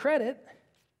Peter's credit,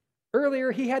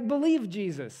 earlier he had believed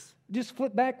Jesus. Just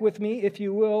flip back with me, if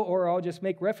you will, or I'll just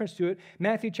make reference to it.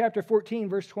 Matthew chapter 14,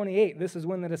 verse 28. This is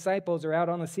when the disciples are out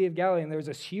on the Sea of Galilee, and there's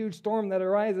this huge storm that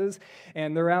arises,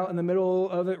 and they're out in the middle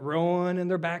of it rowing, and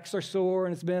their backs are sore,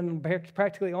 and it's been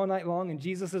practically all night long, and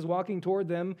Jesus is walking toward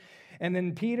them. And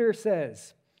then Peter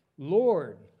says,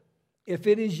 Lord, if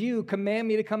it is you, command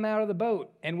me to come out of the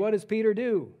boat. And what does Peter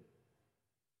do?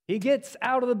 He gets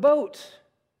out of the boat,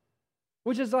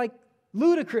 which is like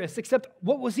ludicrous, except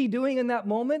what was he doing in that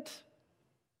moment?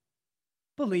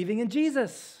 Believing in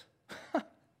Jesus.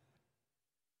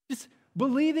 Just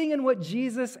believing in what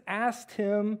Jesus asked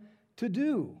him to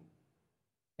do.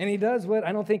 And he does what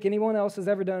I don't think anyone else has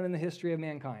ever done in the history of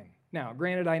mankind. Now,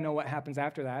 granted, I know what happens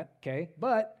after that, okay?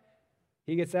 But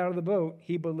he gets out of the boat.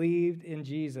 He believed in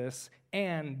Jesus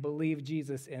and believed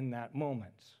Jesus in that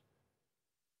moment.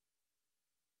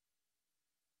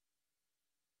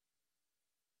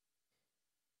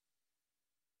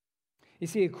 You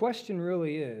see, a question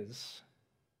really is,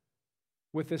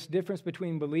 with this difference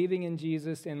between believing in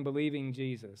Jesus and believing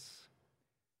Jesus,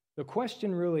 the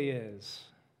question really is,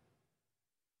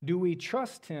 do we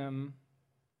trust him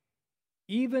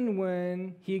even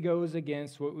when he goes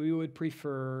against what we would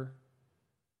prefer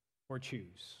or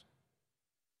choose?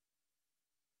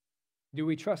 Do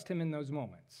we trust him in those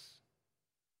moments?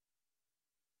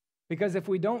 Because if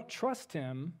we don't trust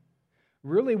him,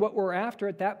 really what we're after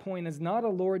at that point is not a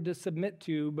Lord to submit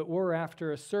to, but we're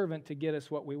after a servant to get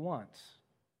us what we want.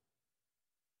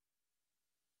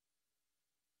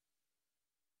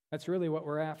 That's really what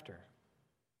we're after.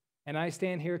 And I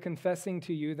stand here confessing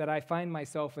to you that I find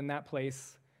myself in that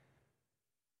place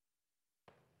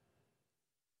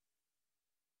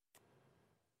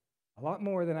a lot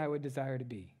more than I would desire to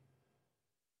be.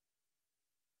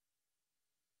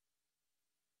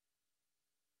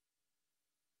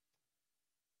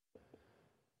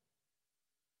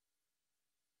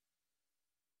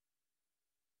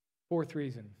 Fourth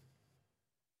reason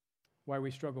why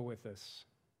we struggle with this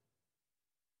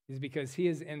is because he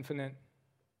is infinite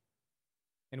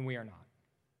and we are not.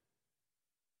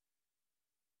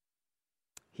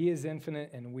 He is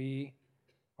infinite and we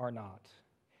are not.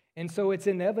 And so it's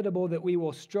inevitable that we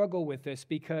will struggle with this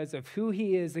because of who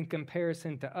he is in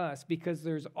comparison to us, because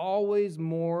there's always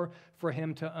more for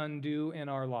him to undo in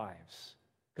our lives.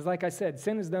 Because like I said,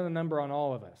 sin has done a number on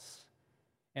all of us.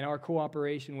 And our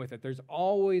cooperation with it. There's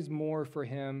always more for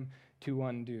him to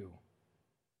undo.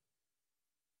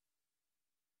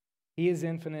 He is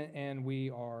infinite and we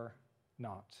are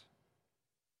not.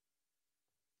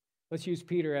 Let's use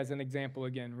Peter as an example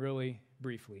again, really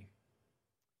briefly.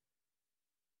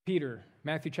 Peter,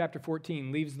 Matthew chapter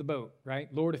 14, leaves the boat, right?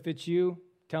 Lord, if it's you,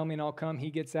 tell me and I'll come. He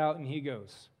gets out and he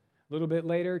goes. A little bit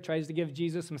later, tries to give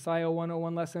Jesus Messiah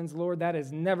 101 lessons. Lord, that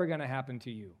is never going to happen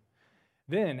to you.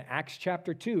 Then, Acts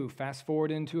chapter 2, fast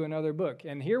forward into another book.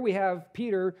 And here we have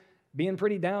Peter being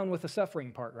pretty down with the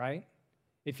suffering part, right?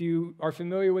 If you are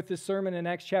familiar with this sermon in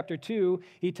Acts chapter 2,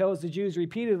 he tells the Jews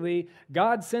repeatedly,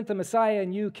 God sent the Messiah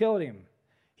and you killed him.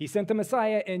 He sent the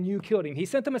Messiah and you killed him. He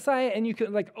sent the Messiah and you killed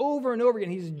him. Like over and over again,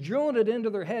 he's drilling it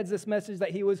into their heads, this message that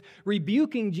he was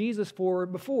rebuking Jesus for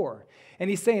before. And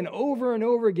he's saying over and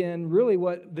over again really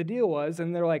what the deal was.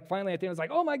 And they're like, finally at the end, it's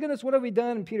like, oh my goodness, what have we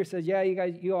done? And Peter says, yeah,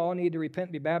 you all need to repent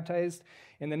and be baptized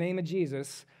in the name of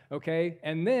Jesus. Okay,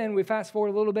 and then we fast forward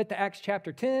a little bit to Acts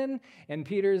chapter 10, and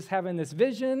Peter's having this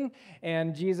vision,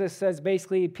 and Jesus says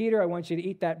basically, Peter, I want you to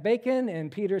eat that bacon. And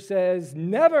Peter says,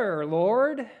 never,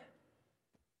 Lord.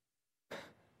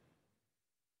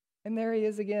 And there he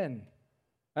is again.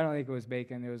 I don't think it was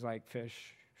bacon. It was like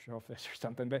fish, shellfish or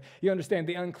something. But you understand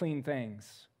the unclean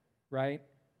things, right?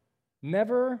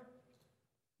 Never,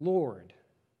 Lord.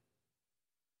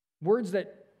 Words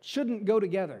that shouldn't go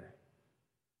together,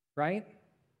 right?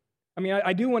 I mean,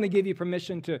 I do want to give you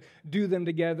permission to do them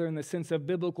together in the sense of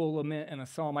biblical lament and a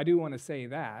psalm. I do want to say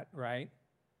that, right?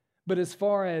 But as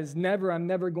far as never, I'm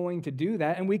never going to do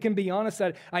that. And we can be honest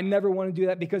that I never want to do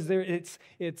that because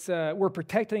we're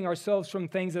protecting ourselves from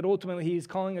things that ultimately he's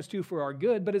calling us to for our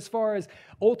good. But as far as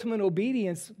ultimate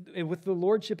obedience with the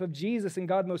lordship of Jesus and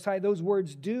God Most High, those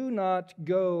words do not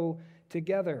go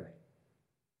together.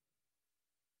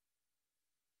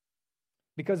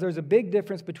 Because there's a big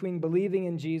difference between believing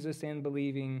in Jesus and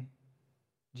believing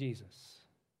Jesus.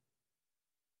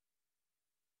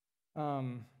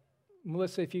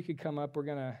 Melissa, if you could come up, we're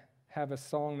going to have a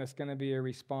song that's going to be a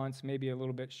response, maybe a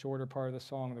little bit shorter part of the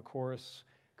song, the chorus,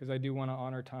 because I do want to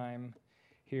honor time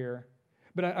here.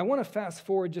 But I want to fast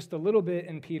forward just a little bit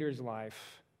in Peter's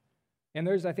life. And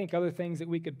there's, I think, other things that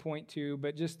we could point to,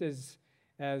 but just as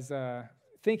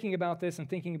thinking about this and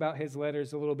thinking about his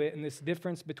letters a little bit and this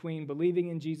difference between believing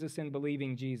in Jesus and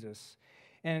believing Jesus.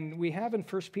 And we have in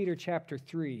 1 Peter chapter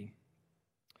 3,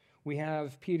 we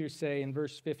have Peter say in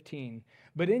verse 15,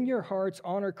 "But in your hearts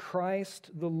honor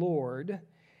Christ the Lord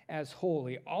as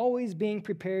holy, always being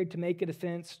prepared to make a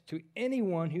defense to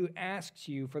anyone who asks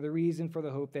you for the reason for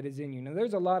the hope that is in you." Now,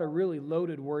 there's a lot of really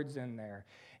loaded words in there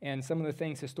and some of the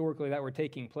things historically that were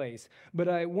taking place. But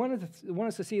I want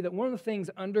us to see that one of the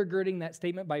things undergirding that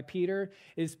statement by Peter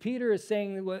is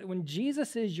saying that when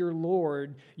Jesus is your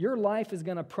Lord, your life is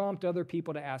going to prompt other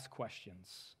people to ask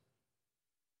questions.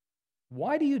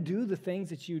 Why do you do the things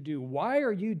that you do? Why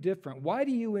are you different? Why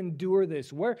do you endure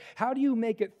this? How do you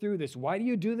make it through this? Why do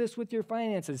you do this with your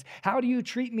finances? How do you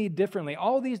treat me differently?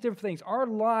 All these different things. Our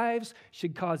lives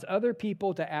should cause other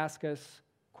people to ask us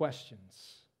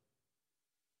questions.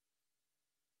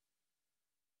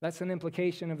 That's an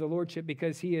implication of the Lordship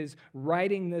because he is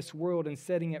righting this world and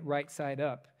setting it right side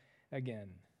up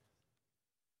again.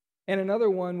 And another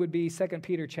one would be 2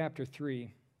 Peter chapter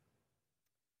 3,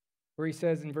 where he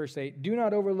says in verse 8, "Do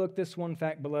not overlook this one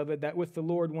fact, beloved, that with the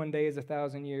Lord 1 day is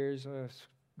 1,000 years." Let's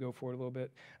go forward a little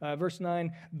bit. Verse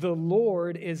 9, "The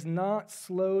Lord is not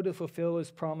slow to fulfill his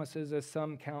promises, as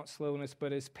some count slowness,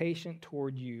 but is patient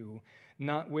toward you,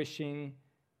 not wishing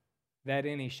that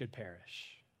any should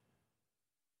perish."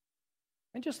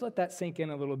 And just let that sink in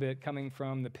a little bit coming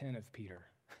from the pen of Peter.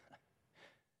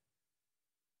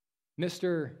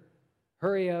 Mr.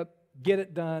 Hurry up, get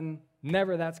it done,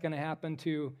 never that's going to happen,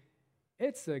 to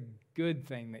it's a good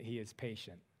thing that he is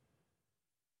patient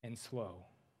and slow.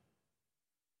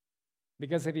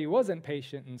 Because if he wasn't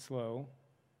patient and slow,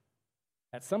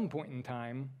 at some point in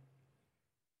time,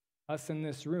 us in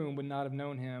this room would not have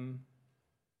known him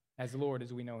as Lord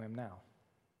as we know him now.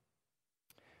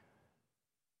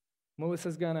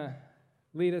 Melissa's going to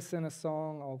lead us in a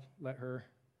song. I'll let her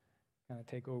kind of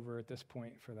take over at this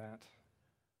point for that.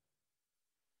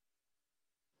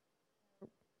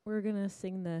 We're going to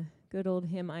sing the good old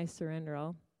hymn, "I Surrender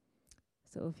All."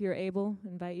 So if you're able, I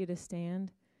invite you to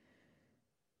stand.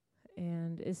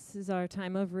 And this is our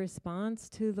time of response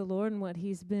to the Lord and what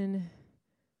he's been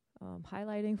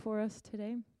highlighting for us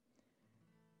today.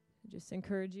 I just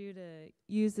encourage you to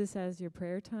use this as your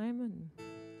prayer time and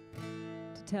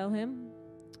to tell him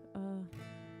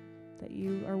that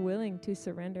you are willing to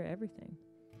surrender everything.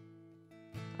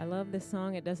 I love this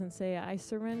song. It doesn't say, "I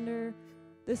surrender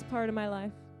this part of my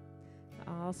life.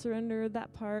 I'll surrender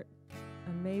that part,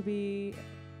 and maybe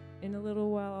in a little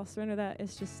while I'll surrender that."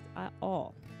 It's just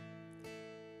all.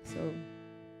 So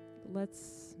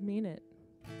let's mean it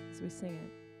as we sing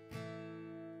it.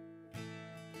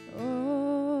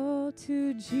 Oh,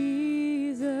 to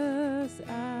Jesus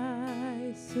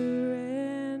I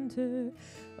surrender.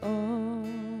 All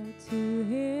to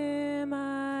him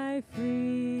I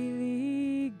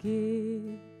freely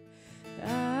give.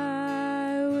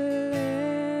 I will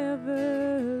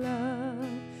ever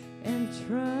love and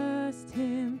trust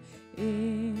him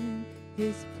in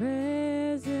his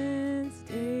presence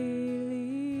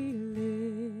daily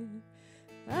live.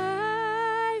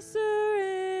 I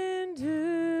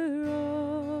surrender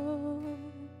all.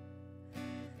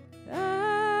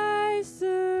 I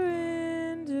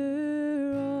surrender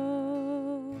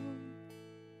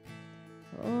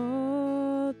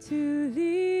all to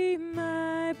thee,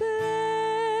 my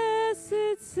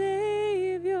blessed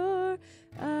Savior.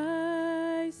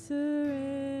 I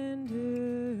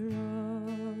surrender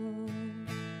all.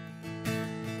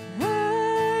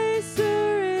 I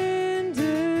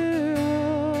surrender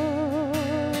all.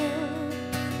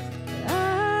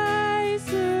 I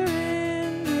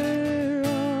surrender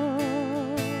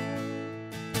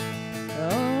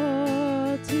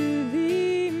all to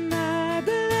thee, my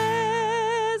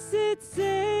blessed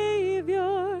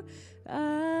Savior.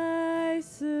 I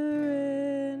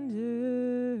surrender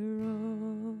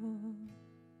all.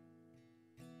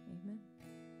 Amen.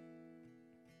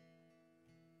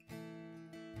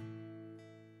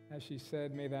 As she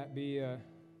said, may that be a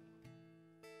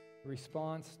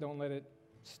response. Don't let it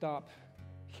stop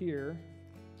here.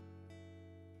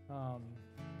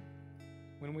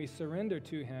 When we surrender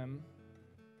to him,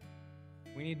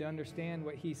 we need to understand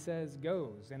what he says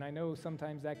goes. And I know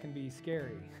sometimes that can be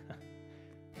scary.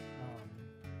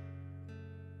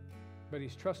 But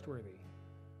he's trustworthy.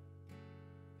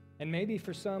 And maybe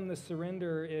for some, the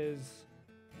surrender is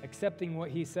accepting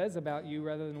what he says about you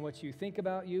rather than what you think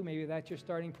about you. Maybe that's your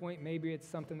starting point. Maybe it's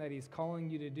something that he's calling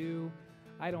you to do.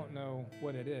 I don't know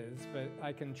what it is, but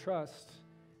I can trust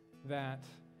that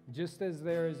just as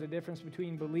there is a difference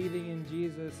between believing in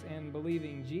Jesus and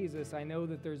believing Jesus, I know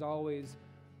that there's always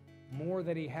more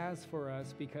that he has for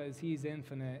us because he's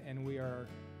infinite and we are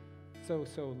so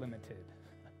limited.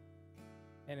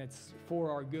 And it's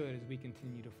for our good as we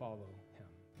continue to follow him.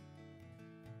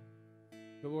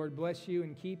 The Lord bless you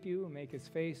and keep you and make his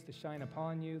face to shine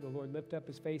upon you. The Lord lift up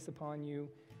his face upon you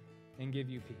and give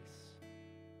you peace.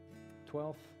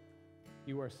 12th,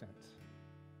 you are sent.